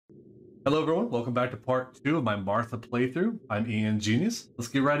Hello everyone, welcome back to part 2 of my Martha playthrough. I'm Iangenious. Let's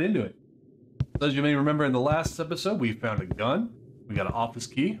get right into it. So as you may remember in the last episode, we found a gun, we got an office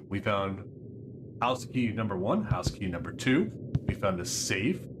key, we found house key number 1, house key number 2, we found a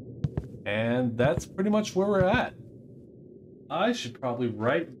safe, and that's pretty much where we're at. I should probably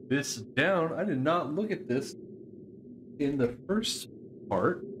write this down. I did not look at this in the first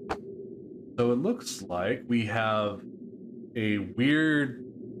part. So it looks like we have a weird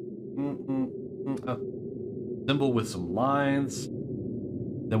a symbol with some lines.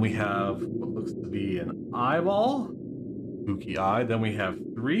 Then we have what looks to be an eyeball, spooky eye. Then we have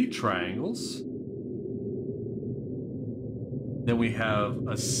 3 triangles. Then we have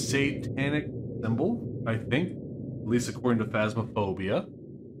a satanic symbol, I think, at least according to Phasmophobia.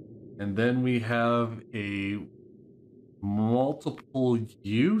 And then we have a multiple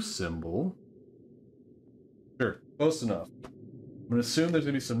U symbol. Sure, close enough. I'm gonna assume there's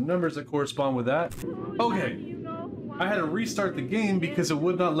gonna be some numbers that correspond with that. Okay, I had to restart the game because it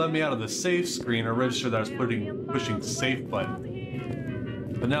would not let me out of the safe screen or register that I was pushing the safe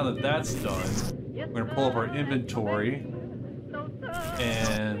button. But now that that's done, we're gonna pull up our inventory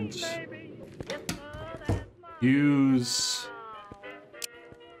and use,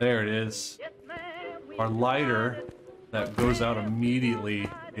 there it is, our lighter that goes out immediately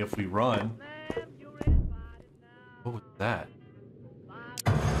if we run. What was that?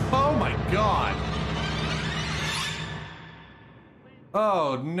 Oh my god!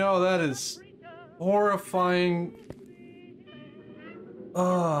 Oh no, that is horrifying.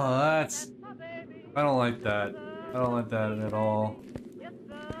 Oh, that's... I don't like that. I don't like that at all.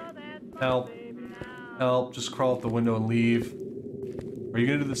 Help. Help. Just crawl out the window and leave. Are you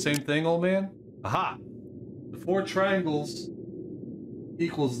gonna do the same thing, old man? Aha! The 4 triangles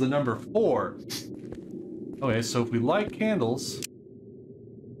equals the number 4. Okay, so if we light candles...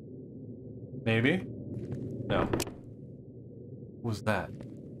 Maybe? No. What was that?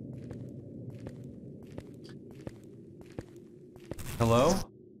 Hello?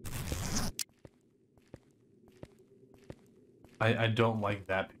 I don't like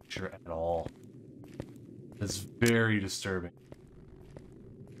that picture at all. It's very disturbing.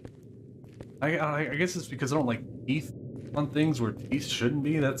 I guess it's because I don't like teeth on things where teeth shouldn't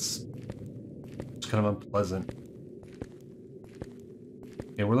be. That's it's kind of unpleasant.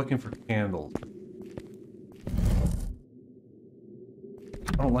 Okay, we're looking for candles.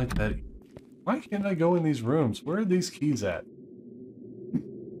 I don't like that. Why can't I go in these rooms? Where are these keys at?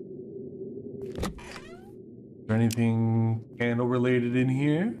 Is there anything candle related in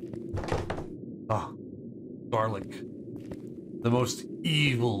here? Oh, garlic. The most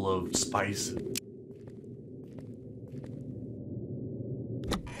evil of spices.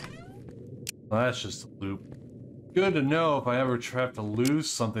 Well, that's just a loop. Good to know if I ever have to lose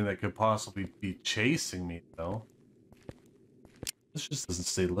something that could possibly be chasing me, though. This just doesn't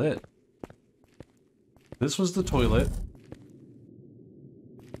stay lit. This was the toilet.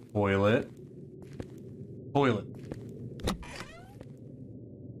 Toilet. Toilet.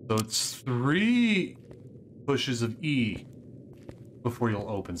 So it's 3 pushes of E before you'll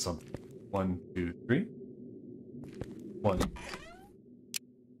open something. 1, 2, 3. 1.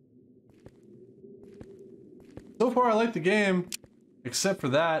 So far, I like the game, except for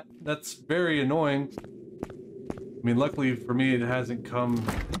that. That's very annoying. I mean, luckily for me, it hasn't come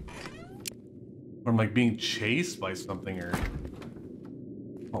from like being chased by something or.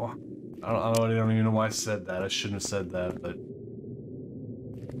 Oh, I don't even know why I said that. I shouldn't have said that, but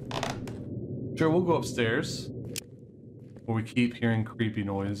sure, we'll go upstairs where we keep hearing creepy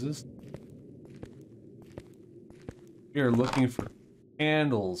noises. We are looking for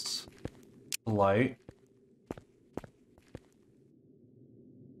candles to light.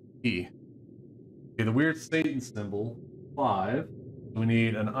 E. Okay, the weird Satan symbol, 5. We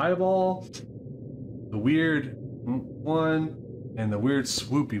need an eyeball, the weird 1, and the weird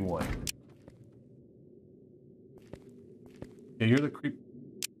swoopy 1. Okay, you're the creep.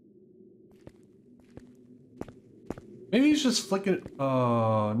 Maybe he's just flicking it.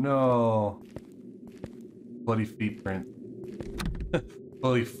 Oh, no. Bloody feet print.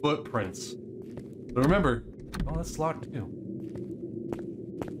 Bloody footprints. But remember, oh, that's locked too.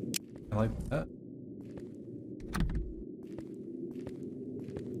 I like that.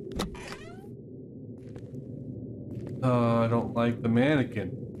 I don't like the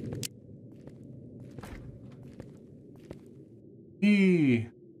mannequin. E.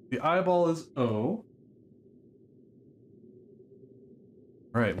 The eyeball is O.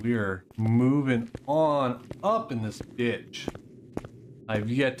 Alright, we are moving on up in this ditch. I've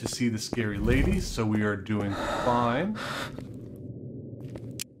yet to see the scary lady, so we are doing fine.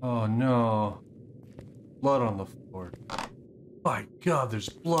 Oh no. Blood on the floor. My God, there's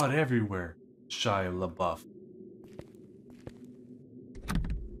blood everywhere. Shia LaBeouf.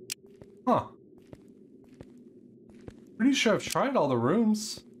 Huh. Pretty sure I've tried all the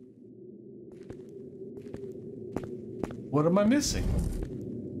rooms. What am I missing?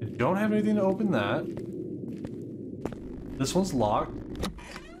 I don't have anything to open that. This one's locked.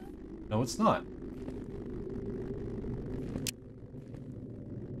 No, it's not.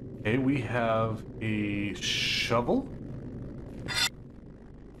 Okay, we have a shovel.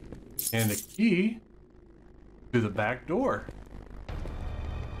 And a key to the back door.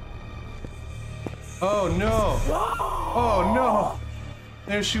 Oh no! Oh no!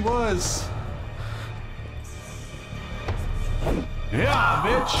 There she was! Yeah,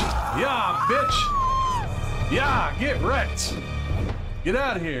 bitch! Yeah, bitch! Yeah, get wrecked! Get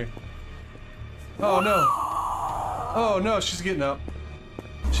out of here! Oh no! Oh no, she's getting up.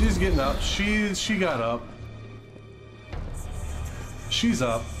 She's getting up. She got up. She's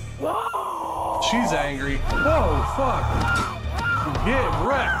up. She's angry. Oh, fuck. Get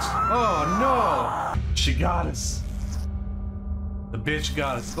wrecked. Oh, no. She got us. The bitch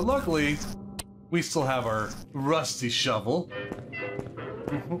got us. But luckily, we still have our rusty shovel.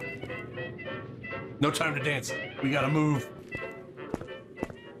 No time to dance. We gotta move.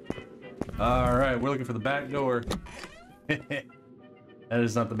 All right, we're looking for the back door. That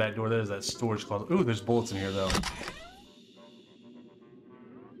is not the back door. That is that storage closet. Ooh, there's bullets in here, though.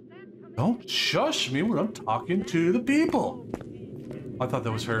 Don't shush me when I'm talking to the people. I thought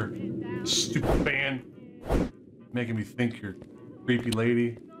that was her. Stupid fan. Making me think you're a creepy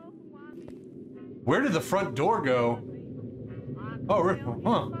lady. Where did the front door go? Oh,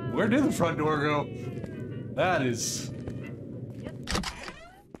 huh. Where did the front door go? That is...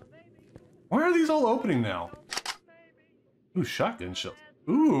 Why are these all opening now? Ooh, shotgun shells.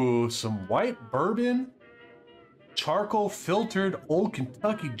 Ooh, some white bourbon. Charcoal filtered Old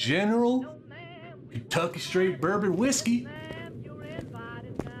Kentucky General. Kentucky straight bourbon whiskey.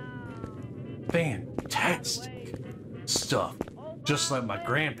 Fantastic stuff. Just like my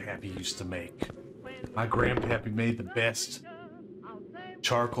grandpappy used to make. My grandpappy made the best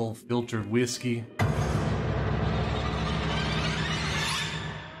charcoal filtered whiskey.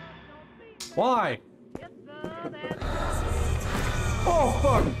 Why? Oh,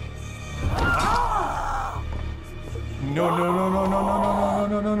 fuck! Ah! No, no, no, no, no, no, no,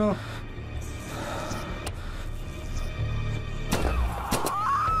 no, no, no, no.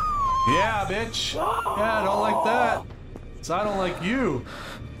 Yeah, bitch. Yeah, I don't like that. So I don't like you.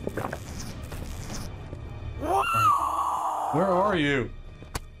 Where are you?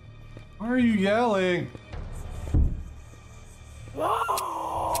 Why are you yelling?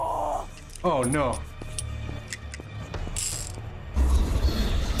 Oh, no.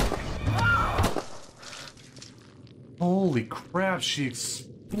 Holy crap, she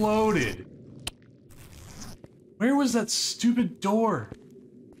exploded. Where was that stupid door?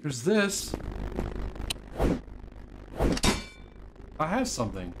 There's this. I have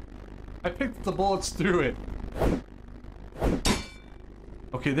something. I picked the bullets through it.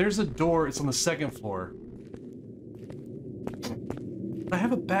 Okay, there's a door. It's on the second floor. I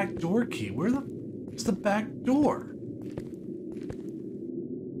have a back door key. Where's the back door?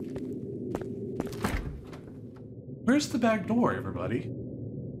 Where's the back door, everybody?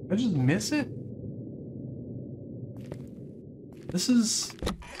 Did I just miss it? This is...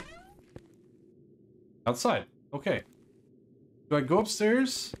 outside. Okay. Do I go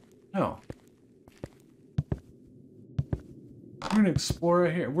upstairs? No. We're gonna explore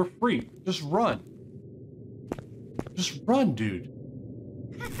right here. We're free. Just run. Just run, dude.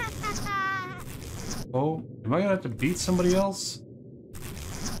 Oh, am I gonna have to beat somebody else?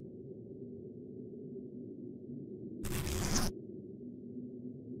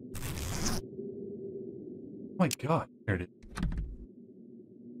 Oh my god, there it is.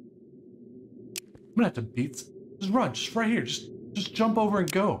 I'm gonna have to beat... Just run, just right here. Just jump over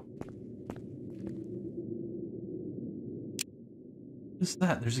and go. What's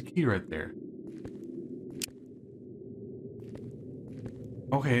that? There's a key right there.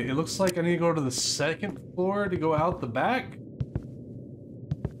 Okay, it looks like I need to go to the second floor to go out the back.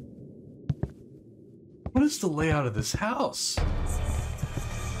 What is the layout of this house?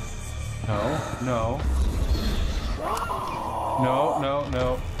 No, no. No, no,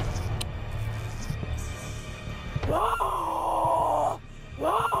 no.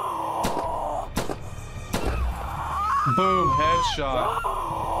 Boom, headshot.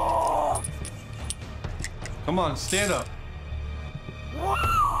 Come on, stand up.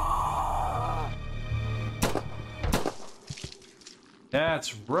 Yeah,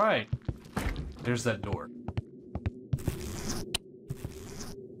 That's right. There's that door.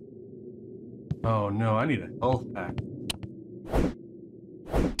 Oh no, I need a health pack.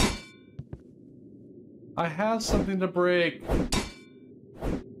 I have something to break.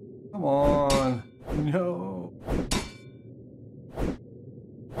 Come on. No.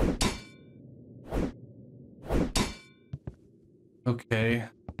 Okay.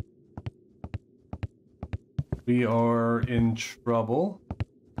 We are in trouble.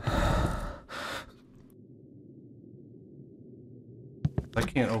 I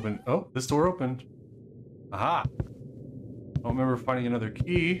can't open. Oh, this door opened. Aha. I don't remember finding another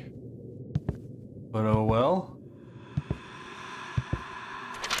key. But oh well.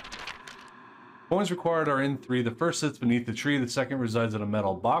 Coins required are in 3. The first sits beneath the tree, the second resides in a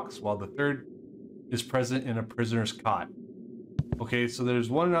metal box, while the third is present in a prisoner's cot. Okay, so there's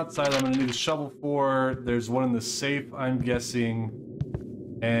one outside I'm gonna need a shovel for. There's one in the safe, I'm guessing.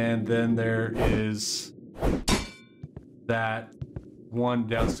 And then there is that one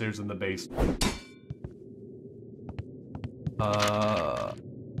downstairs in the basement.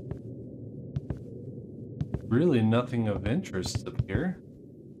 Really nothing of interest up here.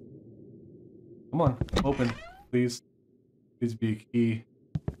 Come on, open, please. Please be a key.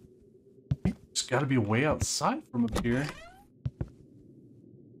 There's gotta be a way outside from up here.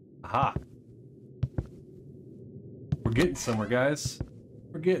 Aha. We're getting somewhere, guys.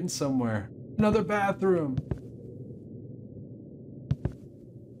 We're getting somewhere. Another bathroom.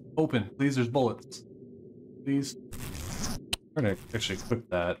 Open, please, there's bullets. Please. We're gonna actually equip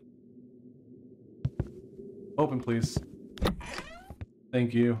that. Open, please.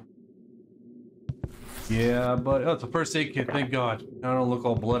 Thank you. Yeah, but oh, it's a first aid kit, thank God. I don't look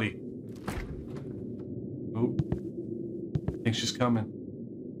all bloody. Oop. I think she's coming.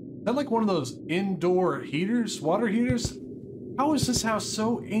 Is that like one of those indoor heaters? Water heaters? How is this house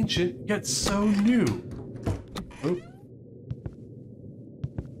so ancient, yet so new? Oop.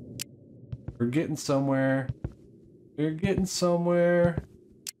 We're getting somewhere. We're getting somewhere.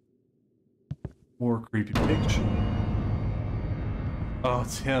 More creepy picture. Oh,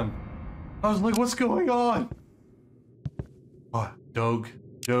 it's him. I was like, what's going on? Oh, Doug.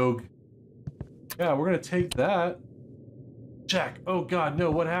 Yeah, we're gonna take that. Jack, oh God, no,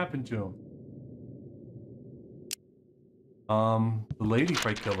 what happened to him? The lady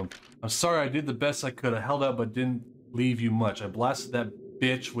probably killed him. I'm sorry, I did the best I could. I held out but didn't leave you much. I blasted that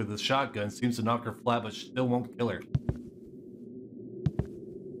bitch with a shotgun. Seems to knock her flat, but still won't kill her.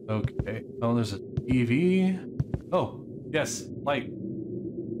 Okay. Oh, there's a TV. Oh, yes, light.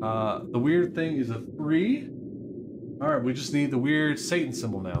 The weird thing is a 3. Alright, we just need the weird Satan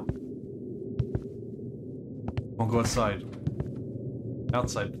symbol now. Won't go outside.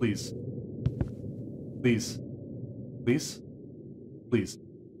 Outside, please. Please. Please? Please.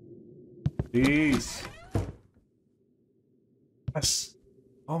 Please. Yes.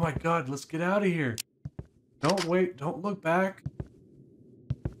 Oh my God, let's get out of here. Don't wait, don't look back.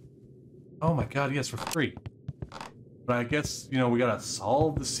 Oh my God, yes, we're free. But I guess, you know, we gotta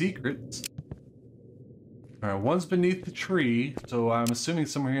solve the secrets. Alright, one's beneath the tree, so I'm assuming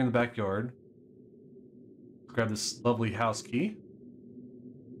somewhere here in the backyard. Let's grab this lovely house key.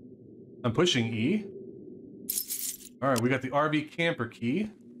 I'm pushing E. Alright, we got the RV camper key.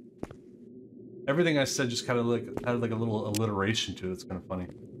 Everything I said just kind of like had like a little alliteration to it. It's kind of funny.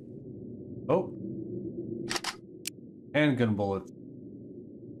 Oh. Handgun bullets.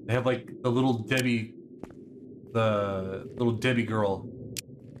 They have like the little Debbie girl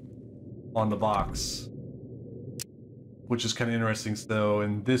on the box, which is kind of interesting. So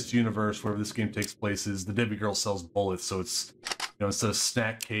in this universe, wherever this game takes place, is the Debbie girl sells bullets. So it's, you know, instead of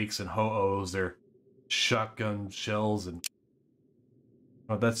snack cakes and ho-ohs, they're shotgun shells, and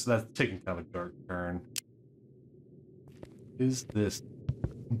oh, that's taking kind of a dark turn. Is this?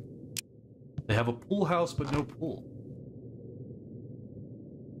 They have a pool house, but no pool.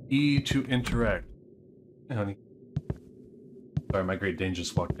 E to interact. Hey, honey. Sorry, my Great Dane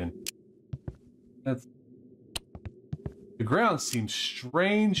just walked in. That's... The ground seems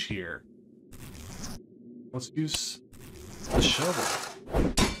strange here. Let's use the shovel.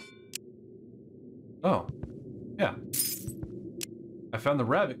 Oh. Yeah. I found the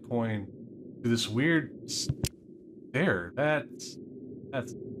rabbit coin through this weird stair. That's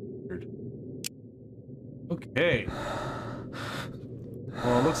weird. Okay.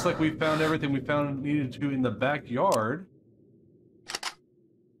 Well, it looks like we found everything we needed to in the backyard.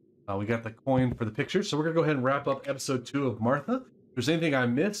 We got the coin for the picture, so we're gonna go ahead and wrap up episode 2 of Martha. If there's anything I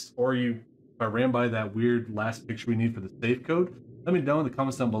missed, or if I ran by that weird last picture we need for the safe code, Let me know in the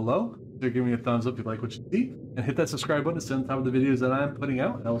comments down below. So give me a thumbs up if you like what you see, and hit that subscribe button to stay on top of the videos that I'm putting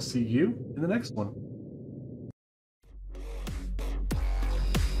out, and I'll see you in the next one.